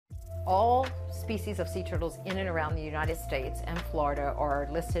All species of sea turtles in and around the United States and Florida are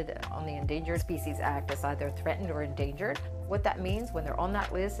listed on the Endangered Species Act as either threatened or endangered. What that means when they're on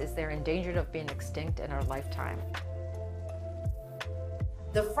that list is they're endangered of being extinct in our lifetime.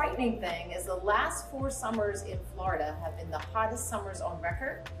 The frightening thing is the last 4 summers in Florida have been the hottest summers on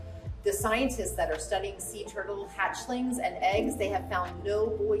record. The scientists that are studying sea turtle hatchlings and eggs, they have found no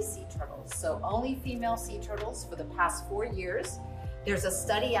boy sea turtles, so only female sea turtles for the past 4 years. There's a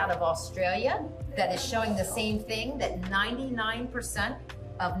study out of Australia that is showing the same thing, that 99%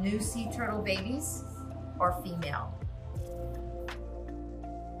 of new sea turtle babies are female.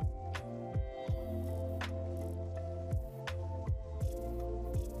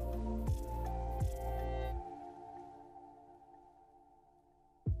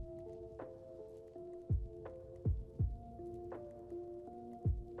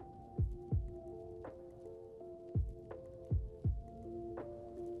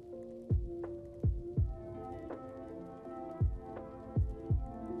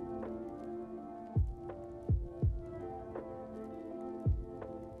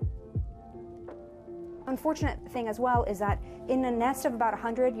 Unfortunate thing as well is that in a nest of about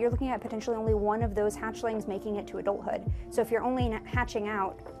 100, you're looking at potentially only one of those hatchlings making it to adulthood. So if you're only hatching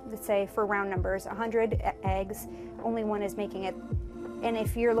out, let's say for round numbers, 100 eggs, only one is making it. And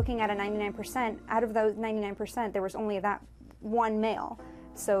if you're looking at a 99%, out of those 99%, there was only that one male.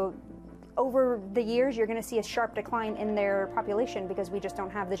 So over the years, you're going to see a sharp decline in their population because we just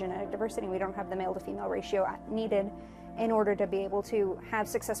don't have the genetic diversity. We don't have the male to female ratio needed in order to be able to have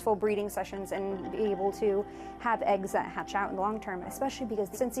successful breeding sessions and be able to have eggs that hatch out in the long term, especially because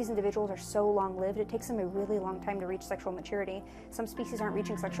since these individuals are so long-lived, it takes them a really long time to reach sexual maturity. Some species aren't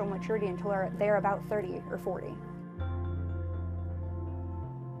reaching sexual maturity until they're about 30 or 40.